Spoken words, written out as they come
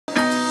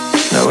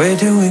Where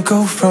do we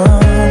go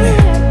from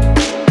here?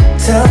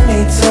 Tell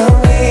me,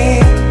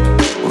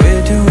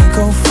 where do we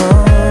go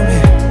from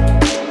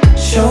here?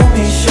 Show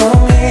me,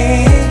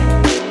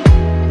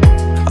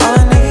 all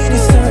I need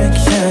is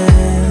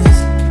directions,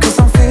 'cause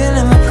I'm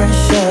feeling the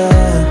pressure.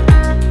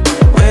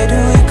 Where do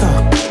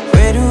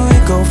we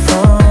go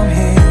from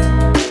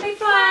here?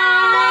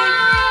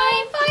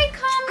 Bye,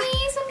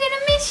 commies, I'm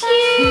gonna miss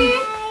you.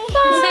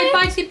 Bye. Say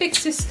bye to your big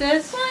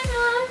sisters. Bye,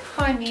 Mum.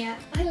 Bye, Mia.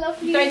 I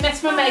love you. Don't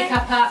mess my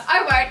makeup up.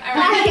 I won't.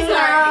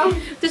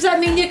 Sorry. Does that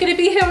mean you're going to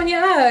be here on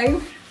your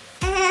own?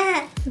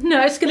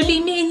 No, it's going to be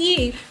me and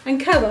you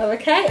and Koa,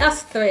 okay?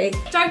 Us three.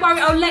 Don't worry,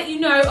 I'll let you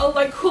know. I'll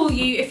like call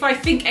you if I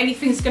think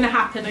anything's going to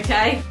happen,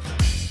 okay?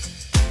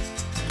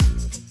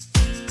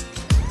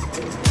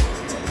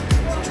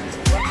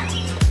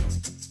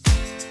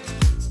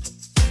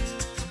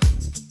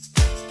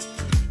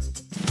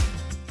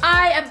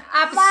 I am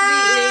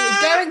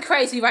absolutely going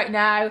crazy right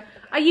now.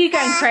 Are you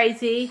going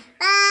crazy?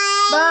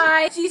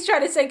 Bye. She's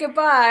trying to say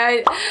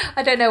goodbye.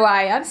 I don't know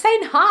why. I'm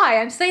saying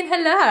hi. I'm saying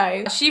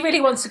hello. She really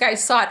wants to go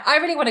outside. I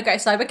really want to go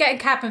outside. We're getting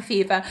cabin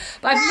fever.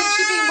 But I've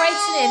literally been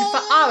waiting in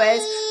for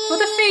hours for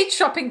the food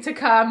shopping to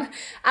come.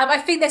 I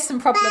think there's some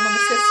problem on the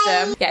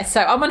system. Yeah,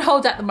 so I'm on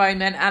hold at the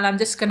moment and I'm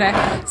just going to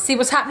see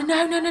what's happening.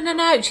 No.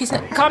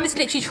 Carmen's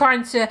literally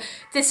trying to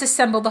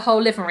disassemble the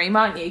whole living room,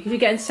 aren't you? Because you're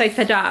getting so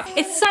fed up.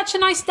 It's such a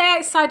nice day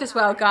outside as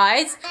well,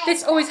 guys.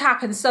 This always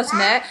happens, doesn't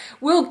it?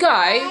 We'll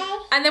go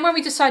and then when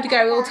we decide to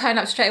go, we'll turn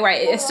up straight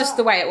away. It's just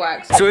the way it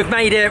works. So we've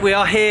made it. We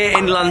are here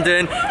in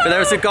London, but there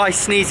was a guy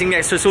sneezing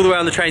next to us all the way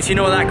on the train. So you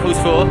know what that calls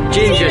for?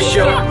 Ginger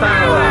shot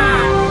power.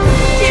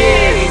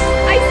 Cheers.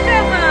 I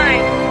spilled mine.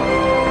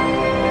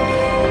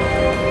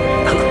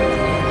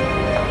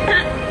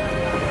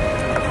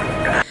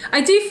 I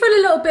do feel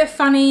a little bit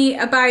funny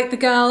about the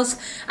girls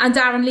and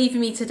Darren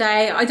leaving me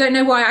today. I don't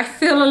know why. I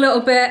feel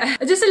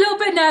just a little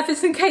bit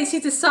nervous in case he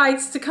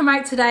decides to come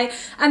out today.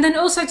 And then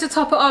also to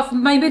top it off,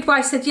 my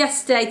midwife said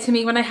yesterday to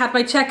me when I had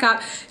my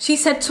checkup, she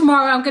said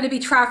tomorrow I'm going to be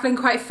traveling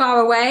quite far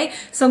away.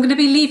 So I'm going to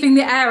be leaving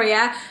the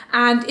area.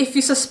 And if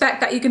you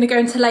suspect that you're going to go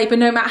into labour,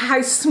 no matter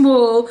how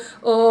small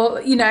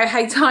or, you know,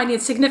 how tiny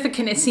and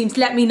significant it seems,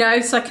 let me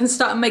know so I can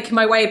start making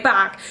my way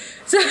back.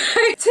 So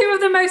two of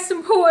the most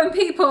important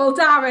people,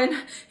 Darren,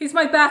 who's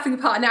my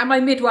birthing partner, and my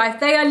midwife,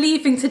 they are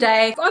leaving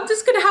today. I'm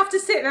just going to have to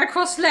sit there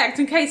cross-legged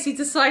in case he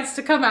decides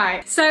to come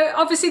out. So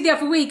obviously the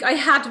other week I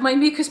had my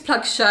mucus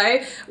plug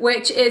show,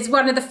 which is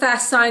one of the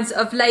first signs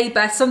of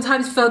labour.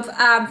 Sometimes for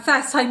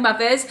first-time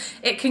mothers,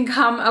 it can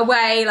come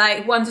away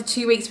like 1 to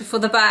 2 weeks before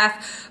the birth.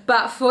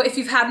 But for if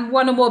you've had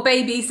one or more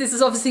babies, this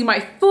is obviously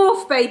my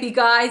 4th baby,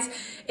 guys.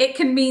 It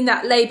can mean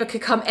that labour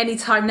could come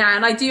anytime now,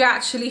 and I do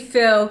actually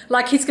feel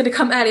like he's going to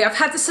come early. I've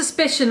had the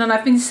suspicion, and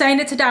I've been saying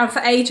it to Darren for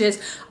ages,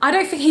 I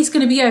don't think he's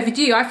going to be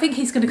overdue. I think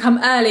he's going to come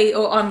early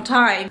or on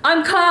time.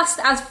 I'm classed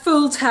as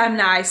full term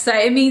now, so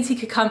it means he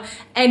could come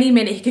any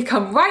minute. He could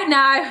come right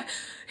now.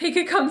 He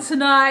could come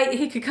tonight,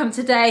 he could come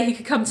today, he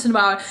could come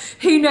tomorrow.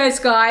 Who knows,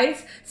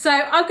 guys? So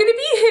I'm gonna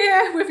be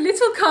here with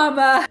little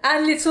Karma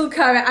and little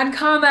Koa. And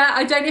Karma,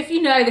 I don't know if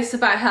you know this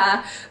about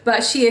her,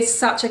 but she is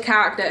such a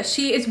character.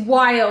 She is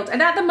wild.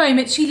 And at the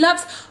moment, she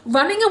loves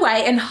running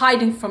away and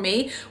hiding from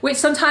me, which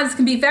sometimes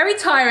can be very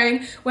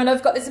tiring when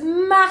I've got this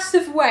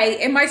massive weight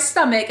in my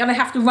stomach and I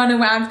have to run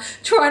around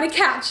trying to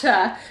catch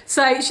her.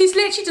 So she's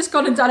literally just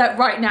gone and done it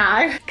right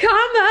now.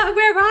 Karma,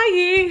 where are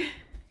you?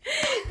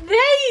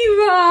 There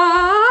you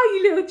are,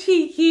 you little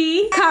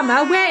cheeky.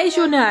 Karma, where is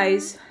your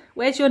nose?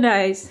 Where's your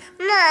nose?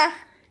 No.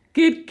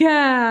 Good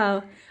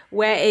girl.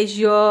 Where is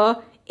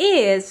your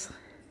ears?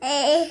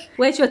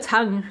 Where's your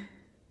tongue?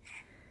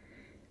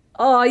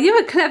 Oh,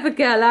 you're a clever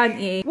girl, aren't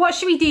you? What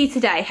should we do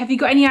today? Have you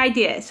got any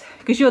ideas?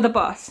 Because you're the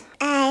boss.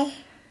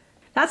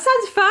 That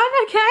sounds fun,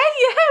 okay?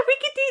 Yeah, we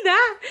could do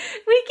that.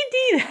 We could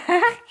do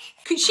that.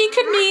 She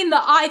could mean the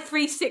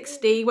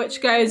I-360,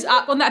 which goes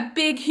up on that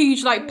big,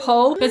 huge, like,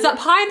 pole. Goes up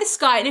high in the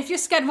sky, and if you're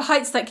scared of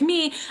heights like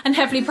me and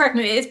heavily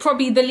pregnant, it's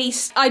probably the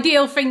least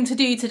ideal thing to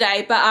do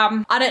today. But,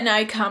 I don't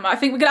know, Karma. I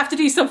think we're gonna have to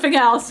do something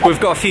else. We've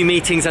got a few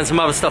meetings and some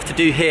other stuff to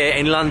do here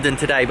in London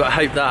today, but I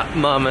hope that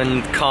Mum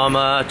and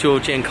Karma,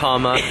 Georgie and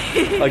Karma,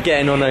 are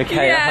getting on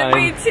okay at home.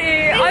 Yeah, me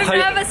too.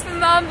 I'm nervous for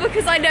Mum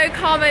because I know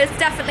Karma is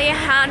definitely a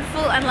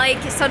handful, and like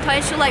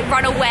sometimes she'll like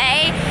run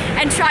away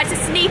and try to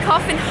sneak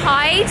off and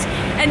hide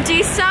and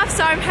do stuff,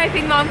 so I'm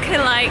hoping Mum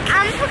can like...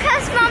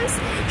 because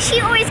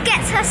she always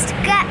gets us to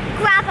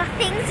grab our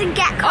things and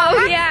get Karma.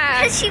 Oh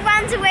yeah. Because she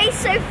runs away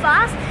so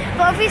fast,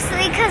 but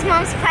obviously because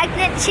Mum's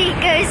pregnant she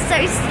goes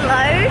so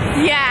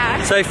slow.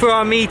 Yeah. So for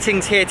our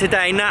meetings here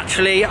today,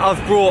 naturally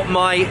I've brought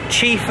my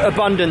Chief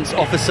Abundance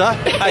Officer,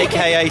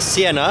 aka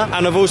Sienna,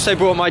 and I've also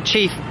brought my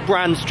Chief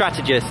Brand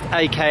Strategist,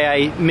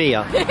 aka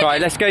Mia.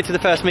 Right, let's go to the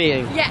first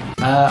meeting. Yeah.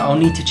 I'll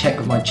need to check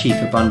with my Chief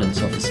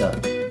Abundance Officer.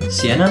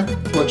 Sienna,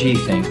 what do you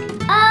think?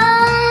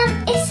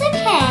 It's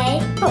okay.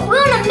 But we're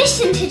on a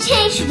mission to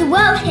change the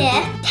world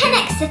here.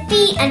 10x the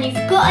fee and you've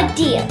got a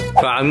deal.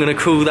 Right, I'm gonna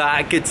call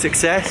that a good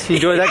success. You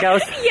enjoyed that,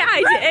 girls? Yeah,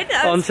 I did.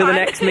 That On was to the fun.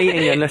 next meeting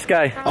then, let's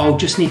go. I'll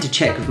just need to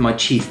check with my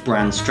chief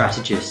brand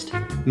strategist.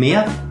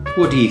 Mia,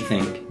 what do you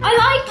think?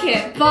 I like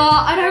it, but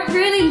I don't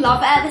really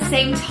love it at the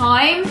same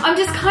time. I'm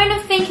just kind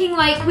of thinking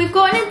like we've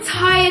got an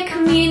entire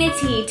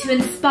community to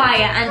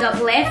inspire and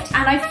uplift,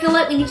 and I feel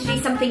like we need to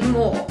do something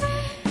more.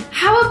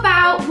 How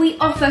about we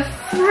offer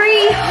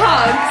free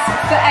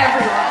hugs for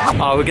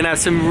everyone? Oh, we're gonna have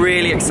some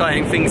really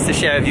exciting things to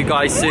share with you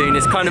guys soon.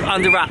 It's kind of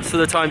under wraps for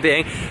the time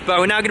being, but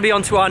we're now gonna be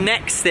on to our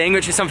next thing,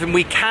 which is something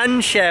we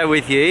can share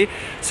with you.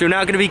 So we're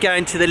now gonna be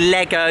going to the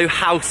Lego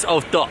House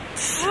of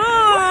Dots.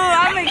 Oh,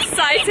 I'm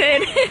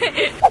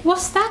excited.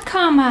 What's that,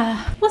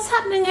 Karma? What's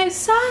happening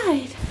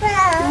outside?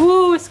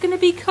 Ooh, it's gonna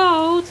be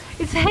cold.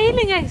 It's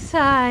hailing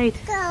outside.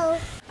 Go,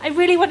 I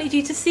really wanted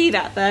you to see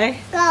that though.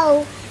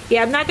 go.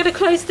 Yeah, I'm now going to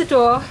close the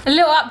door. A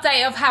little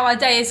update of how our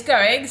day is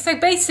going. So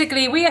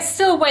basically, we are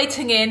still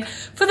waiting in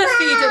for the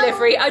food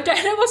delivery. I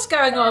don't know what's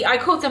going on. I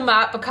called them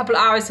up a couple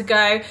of hours ago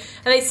and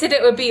they said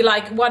it would be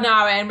like 1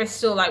 hour and we're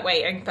still like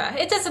waiting. But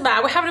it doesn't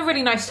matter. We're having a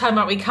really nice time,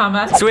 aren't we,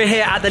 Karma? So we're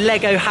here at the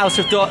Lego House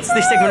of Dots.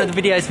 This segment of the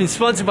video has been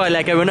sponsored by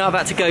Lego. We're now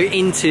about to go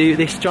into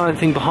this giant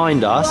thing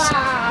behind us.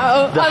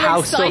 Wow, The I'm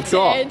House excited. of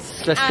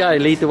Dots. Let's go,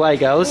 lead the way,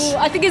 girls. Ooh,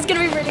 I think it's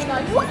going to be really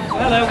nice.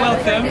 Hello,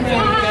 welcome. There we go.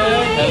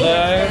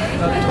 Hello.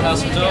 Welcome to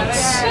House of Dots.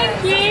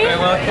 Thank you. Very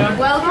welcome.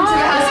 Welcome to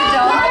the House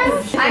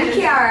of Dots. I'm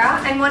Kiara.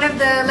 I'm one of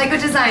the Lego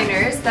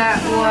designers that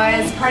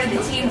was part of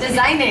the team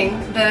designing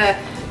the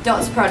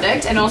Dots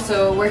product and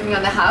also working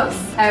on the house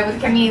with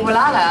Camille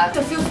Walala.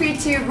 So feel free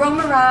to roam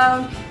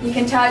around, you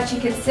can touch, you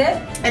can sit,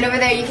 and over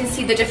there you can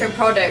see the different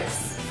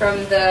products from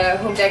the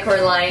home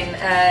decor line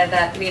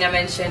that Lena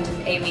mentioned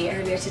and Amy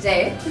earlier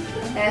today.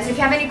 So if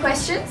you have any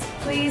questions,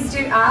 please do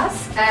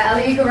ask. I'll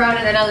let you go around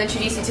and then I'll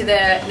introduce you to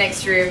the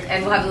next room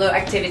and we'll have a little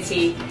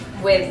activity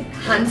with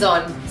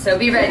hands-on. So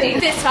be ready.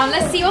 This one,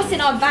 let's see what's in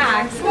our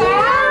bags. Wow!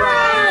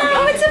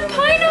 Oh, it's a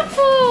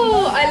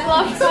pineapple! I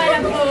love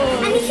pineapple.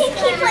 And you can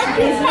keep like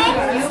your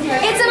pens.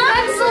 It's a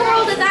pencil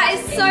holder, that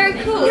is so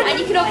cool. And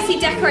you can obviously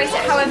decorate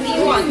it however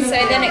you want, so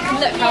then it can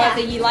look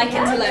however you like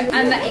it to look.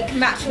 And that it can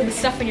match with the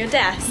stuff on your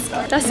desk.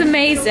 That's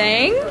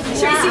amazing.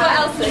 Should we see what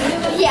else is?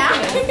 Yeah.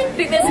 I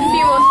think there's a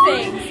few more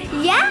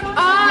things. Yeah.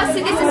 Ah, so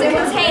this is a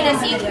container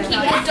so you can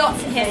keep your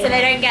dots in here so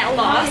they don't get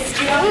lost.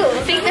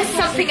 I think there's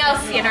something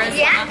else in here as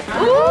Yeah.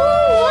 well.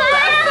 Ooh,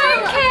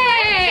 Wow.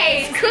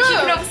 okay. Cool. Which you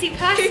can obviously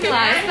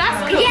personalise.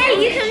 That's cool. Yeah,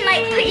 you can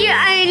like put your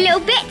own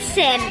little bits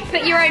in.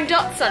 Put your own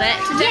dots on it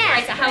to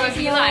decorate it however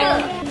you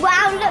like.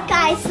 Wow, look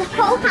guys, the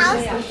whole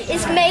house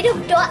is made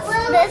of dots.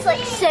 There's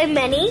like so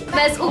many.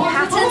 There's all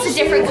patterns of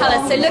different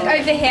colours. So look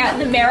over here at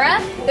the mirror.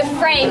 The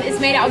frame is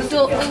made out of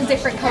all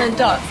different coloured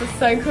dots. It's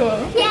so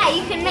cool. Yeah,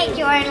 you can make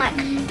your own like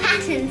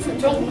patterns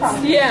and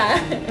things. Yeah.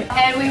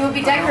 And we will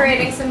be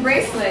decorating some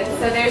bracelets.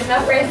 So there's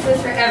enough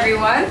bracelets for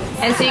everyone.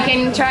 And so you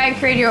can try and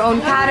create your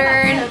own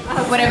pattern,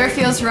 whatever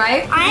feels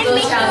right. I'm Little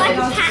making like a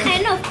challenge.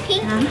 pattern of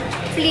pink,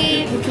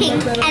 blue,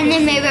 pink, and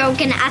then maybe I'm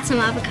gonna add some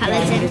other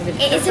colours in.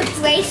 It is a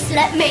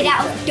bracelet made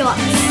out of dots.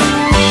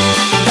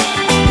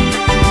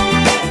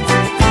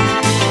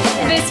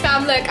 Fizz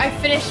fam, look, I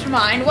finished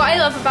mine. What I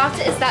love about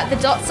it is that the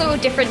dots are all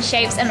different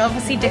shapes and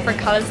obviously different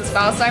colours as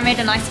well. So I made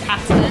a nice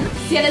pattern.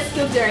 Sienna's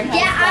still doing hers.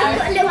 Yeah, I've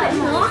got a little bit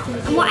more.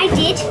 And what I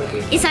did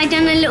is I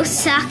done a little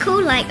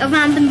circle like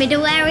around the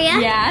middle area.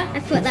 Yeah. I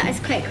thought that was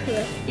quite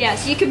cool. Yeah,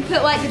 so you can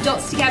put like the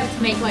dots together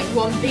to make like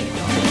one big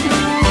dot.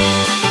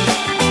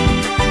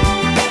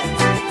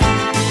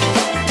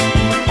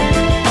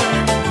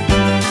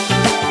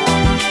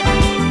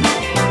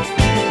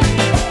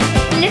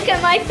 Look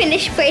at my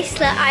finished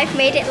bracelet. I've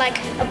made it like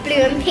a blue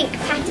and pink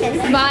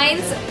pattern.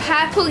 Mine's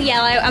purple,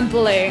 yellow and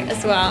blue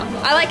as well.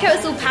 I like how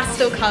it's all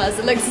pastel colours.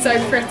 It looks so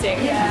pretty.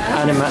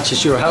 And it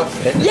matches your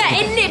outfit. Yeah,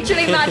 it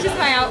literally matches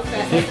my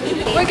outfit.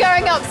 We're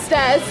going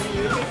upstairs.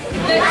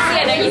 Look,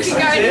 Sienna, you can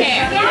go in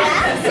here.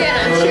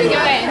 Sienna, should we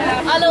go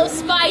in? Our little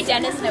spy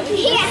den, isn't it?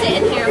 We can sit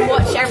in here and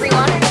watch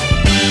everyone.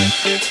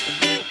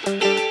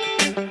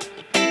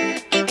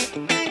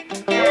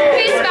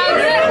 Fizz fam,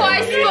 look what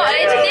I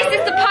spotted. This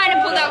is the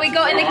pineapple that we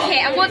got in the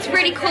kit, and what's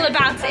really cool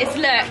about it is,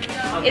 look,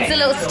 it's a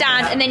little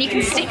stand and then you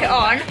can stick it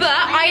on. But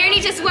I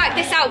only just worked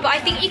this out, but I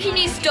think you can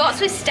use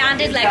dots with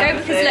standard Lego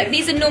because look,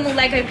 these are normal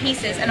Lego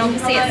pieces and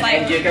obviously it's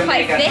like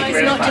quite thick,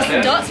 it's not just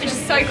dots, which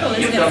is so cool,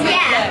 isn't it?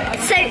 Yeah,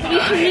 so you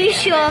can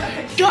use your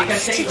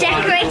dots to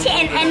decorate it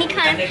in any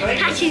kind of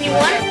pattern you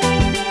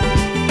want.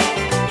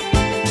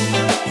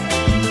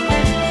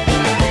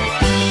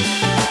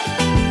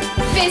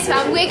 Fizz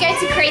fam, we're going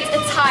to create a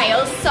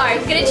tile, so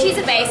I'm going to choose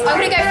a base. I'm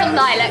going to go for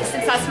lilac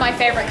since that's my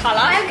favourite colour.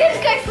 I'm going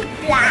to go for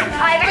black.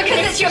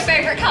 Because it's your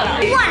favourite colour.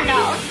 One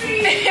of.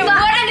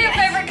 What are your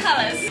favourite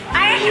colours?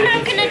 I reckon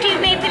I'm going to do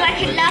maybe like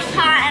a love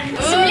heart and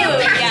some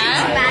little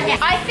patterns around it.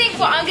 I think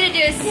what I'm going to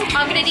do is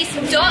I'm going to do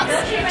some dots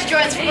to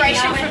draw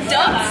inspiration from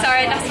dots. So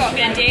that's what I'm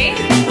going to do.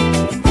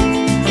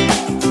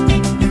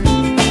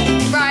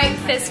 Right,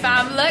 Fizz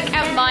fam, look, look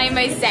at my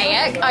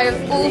mosaic.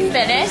 I've all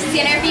finished.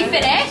 Sienna, have you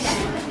finished?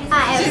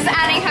 She's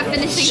adding her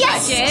finishing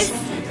touches.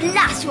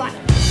 Last one.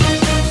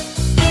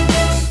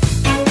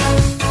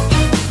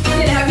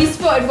 Sienna, have you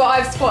spotted what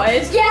I've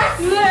spotted? Yes.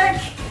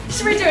 Look.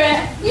 Should we do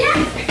it? Yeah.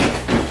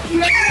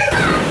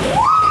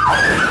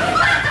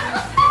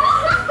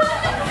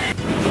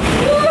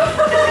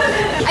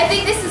 I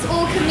think this is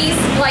all Camille's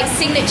like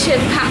signature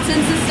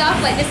patterns and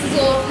stuff. Like this is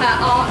all of her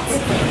art.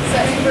 So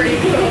it's really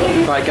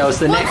cool. Right, girls,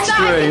 the What's next that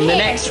over room. The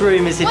here? next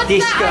room is a What's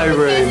disco that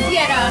over room.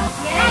 here, Sienna?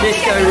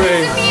 Disco Listen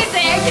room. to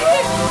music.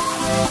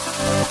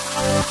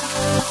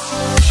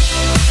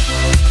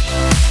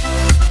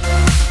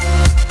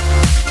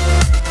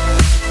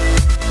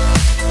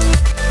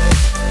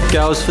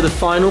 Girls, for the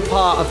final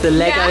part of the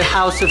Lego Yeah.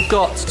 House of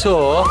Gots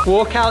tour,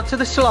 walk out to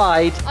the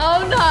slide.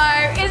 Oh no!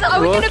 Are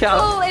we Walk gonna out.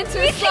 fall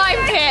into a slime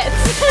pit?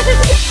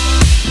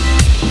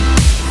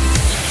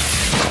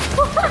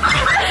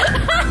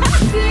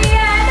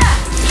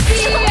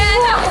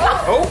 Sienna!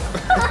 Oh!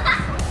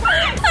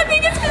 I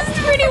think it's because it's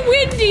really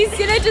windy.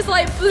 Sienna just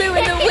like blew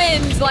in the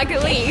wind like a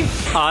leaf.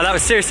 Oh, that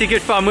was seriously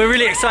good fun. We're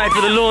really excited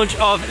for the launch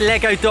of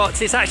Lego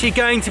Dots. It's actually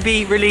going to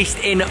be released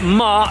in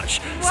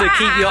March, so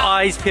keep your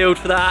eyes peeled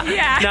for that.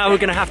 Yeah. Now we're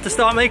going to have to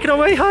start making our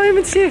way home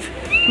and see if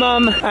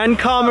Mum and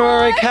Karma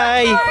are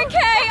okay. They're okay.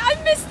 I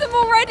missed them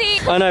already.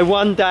 I know,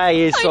 one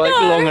day is I like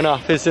know. long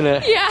enough, isn't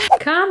it? Yeah.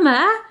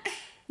 Karma,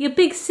 your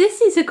big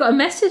sissies have got a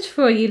message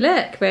for you.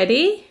 Look,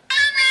 ready?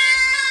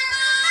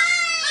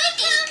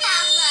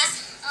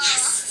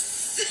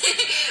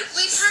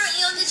 We're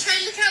currently on the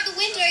train. Look out the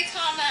window,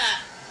 Karma.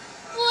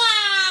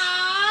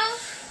 Wow.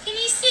 Can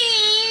you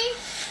see?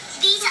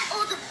 These are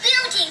all the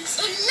buildings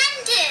in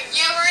London.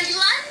 Yeah, we're in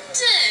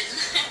London.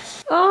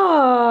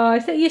 Oh,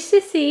 is that your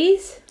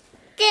sissies?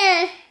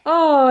 Yeah.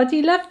 Oh, do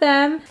you love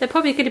them? They're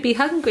probably going to be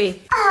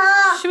hungry.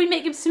 Should we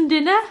make them some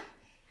dinner?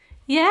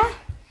 Yeah?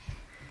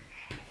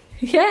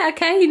 Yeah,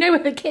 okay. You know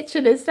where the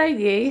kitchen is, don't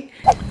you?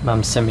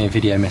 Mum sent me a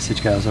video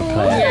message, girls. I'll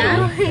play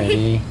it.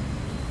 Ready?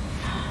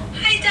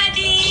 Hi,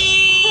 Daddy.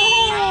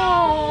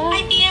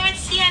 Hi, Mia and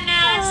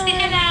Sienna. Say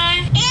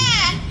hello.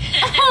 Yeah.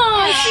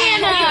 Oh,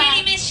 Sienna. We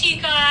really miss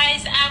you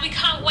guys, and we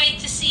can't wait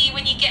to see you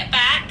when you get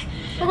back.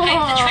 Hope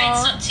the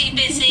train's not too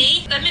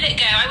busy. A minute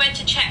ago, I went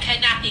to check her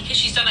nappy because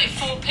she's done like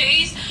 4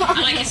 poos,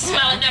 and I could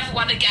smell another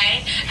one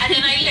again. And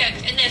then I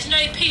looked, and there's no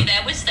poo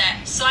there, was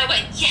there? So I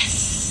went,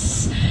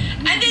 yes.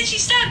 And then she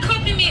started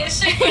copying me. It was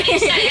so funny to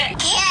say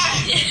it.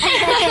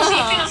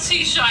 She feels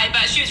too shy,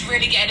 but she was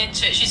really getting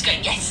into it. She was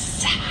going,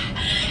 yes.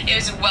 It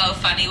was well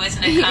funny,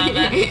 wasn't it,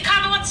 Karma?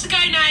 Karma wants to go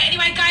now.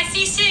 Anyway, guys,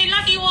 see you soon.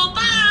 Love you all.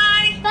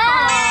 Bye.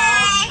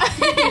 Bye.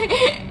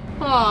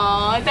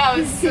 Aw, that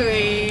was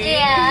sweet.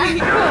 Yeah.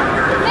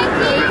 Thank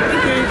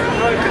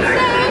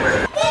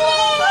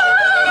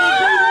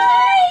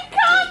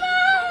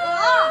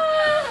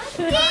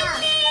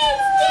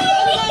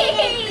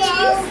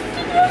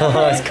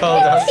Oh, it's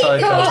cold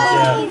outside,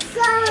 guys.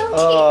 Yeah.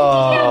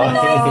 Oh.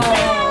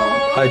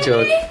 Hi,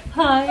 George.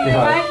 Hi.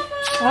 Hi.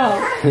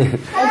 Oh.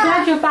 I'm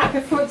glad you're back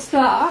before it's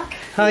dark.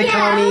 Hi,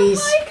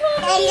 Carmies.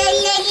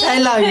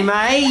 Hello,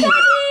 mate.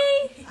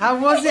 How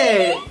was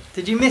it?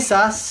 Did you miss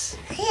us?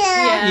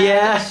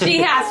 Yeah. She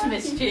has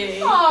missed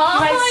you. Aw,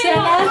 Right,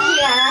 Sienna?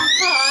 Yeah.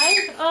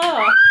 Hi.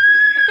 Oh.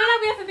 I feel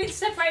like we haven't been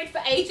separated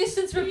for ages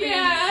since we've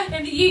been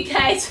in the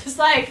UK. So it's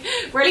like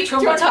really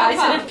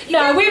traumatizing.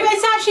 No,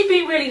 it's actually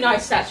been really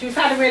nice actually. We've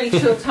had a really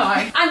chill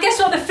time. And guess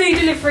what? The food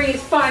delivery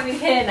is finally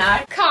here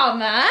now.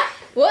 Karma,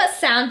 what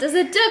sound does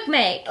a dog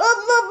make?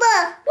 Woof, woof,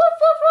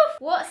 woof.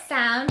 What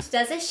sound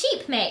does a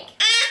sheep make?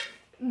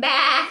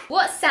 Bah.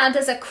 What sound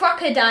does a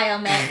crocodile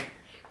make?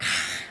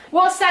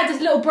 What sound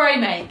does little bro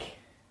make?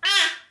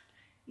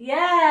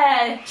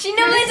 Yeah. She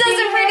normally does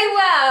it really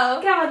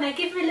well. Go on then,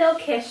 give her a little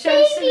kiss. Show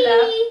her some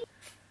love.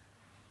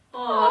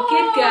 Oh,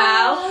 good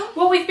girl.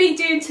 What we've been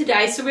doing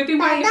today, so we've been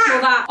waiting for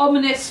that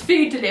ominous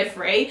food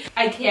delivery.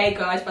 AKA,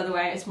 guys, by the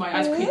way, it's my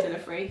ice cream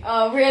delivery.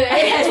 Oh, really?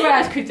 It's my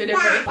ice cream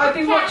delivery. I've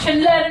been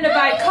learning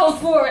about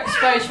cold water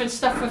exposure and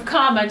stuff with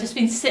Karma and just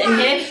been sitting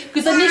here.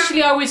 Because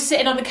initially I was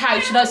sitting on the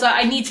couch and I was like,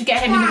 I need to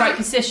get him in the right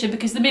position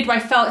because the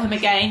midwife felt him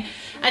again.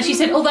 And she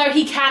said, although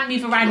he can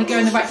move around and go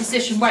in the right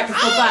position right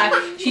before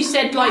birth, she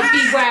said, like,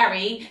 be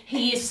wary.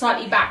 He is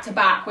slightly back to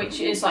back, which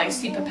is like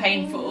super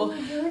painful.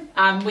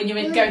 When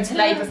you're going to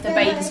labour, if the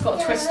baby's got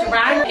to twist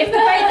around. If the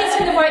baby's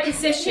in the right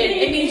position,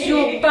 it means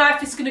your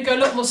birth is going to go a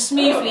lot more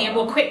smoothly and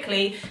more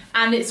quickly,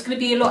 and it's going to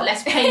be a lot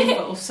less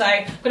painful. So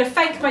I'm going to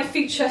thank my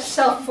future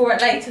self for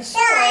it later.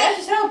 Sorry, I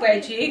just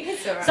elbowed you.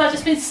 So I've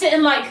just been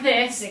sitting like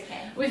this.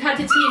 We've had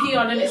the TV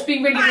on and it's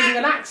been really, really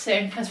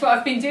relaxing. That's what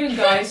I've been doing,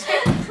 guys.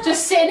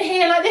 Just sitting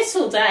here like this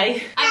all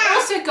day. And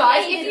also,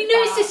 guys, if you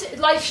notice this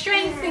like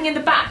strange thing in the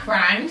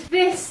background,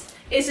 this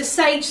is a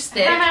sage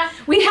stick.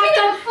 We have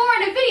done it before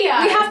in a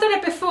video. We have done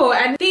it before,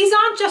 and these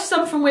aren't just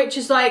something which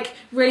is like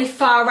really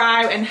far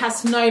out and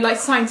has no like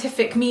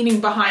scientific meaning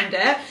behind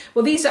it.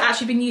 Well, these have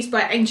actually been used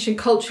by ancient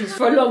cultures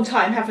for a long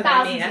time, haven't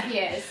they, Mia? Thousands of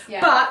years,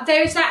 yeah. But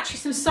there is actually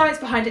some science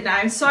behind it now,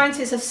 and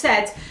scientists have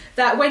said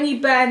that when you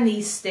burn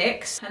these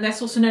sticks, and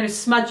that's also known as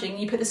smudging,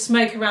 you put the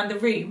smoke around the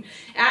room,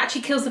 it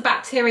actually kills the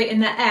bacteria in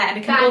the air, and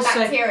it can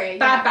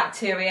bad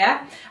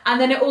bacteria, and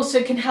then it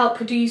also can help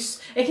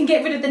produce, it can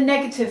get rid of the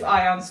negative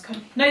ions,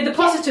 no, the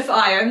positive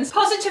ions.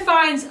 Positive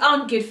ions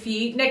aren't good for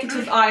you,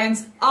 negative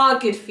ions are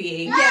good for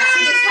you. Yeah.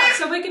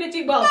 So we're going to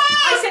do, well,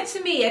 I said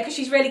to Mia, because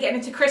she's really getting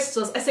into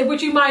crystals, I said,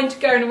 would you mind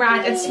going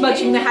around and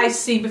smudging the house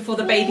soon before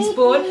the baby's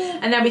born,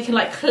 and then we can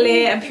like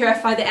clear and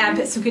purify the air and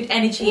put some good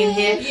energy in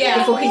here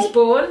before he's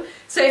born.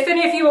 So if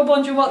any of you were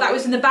wondering what that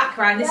was in the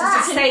background, this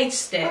is a sage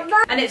stick,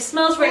 and it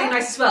smells really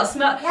nice as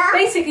well.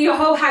 Basically your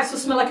whole house will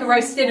smell like a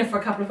roast dinner for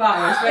a couple of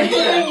hours, won't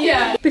it?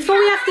 Yeah. Before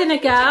we have dinner,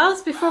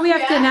 girls, before we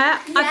have dinner,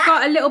 I've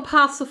got a little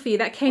parcel for you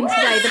that came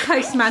today. The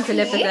postman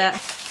delivered it.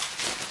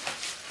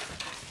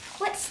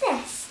 What's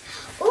this?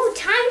 Oh,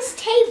 times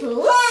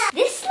tables.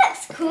 This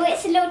looks cool.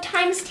 It's a little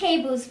times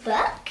tables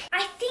book.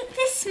 I think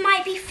this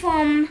might be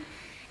from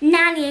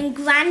Nanny and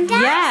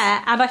Grandad.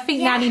 Yeah, and I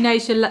think Nanny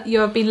knows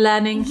you've been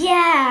learning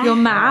your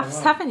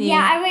maths, haven't you?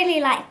 Yeah, I really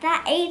like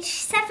that. Age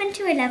 7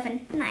 to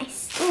 11.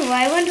 Nice. Oh,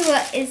 I wonder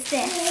what is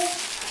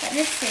this? What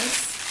this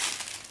is.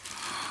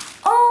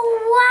 Oh,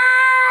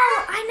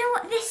 wow! I know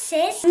what this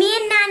is. Me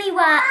and Nanny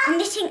were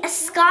knitting a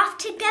scarf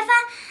together,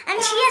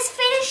 and she has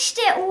finished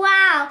it.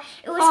 Wow!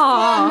 It was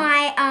for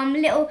my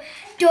little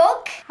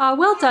dog. Oh,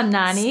 well done,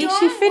 Nanny.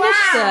 She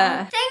finished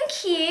it.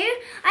 Thank you.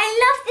 I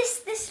love this.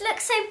 This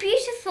looks so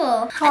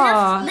beautiful. I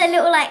love the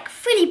little like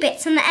frilly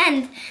bits on the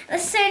end.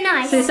 That's so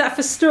nice. So is that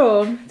for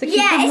Storm? To keep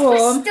him warm?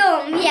 Yeah, it's for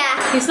Storm.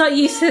 Yeah. He's not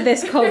used to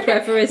this cold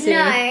weather, is he? No.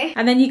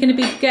 And then you're going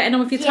to be getting on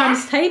with your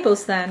times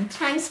tables then.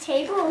 Times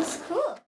tables. Cool.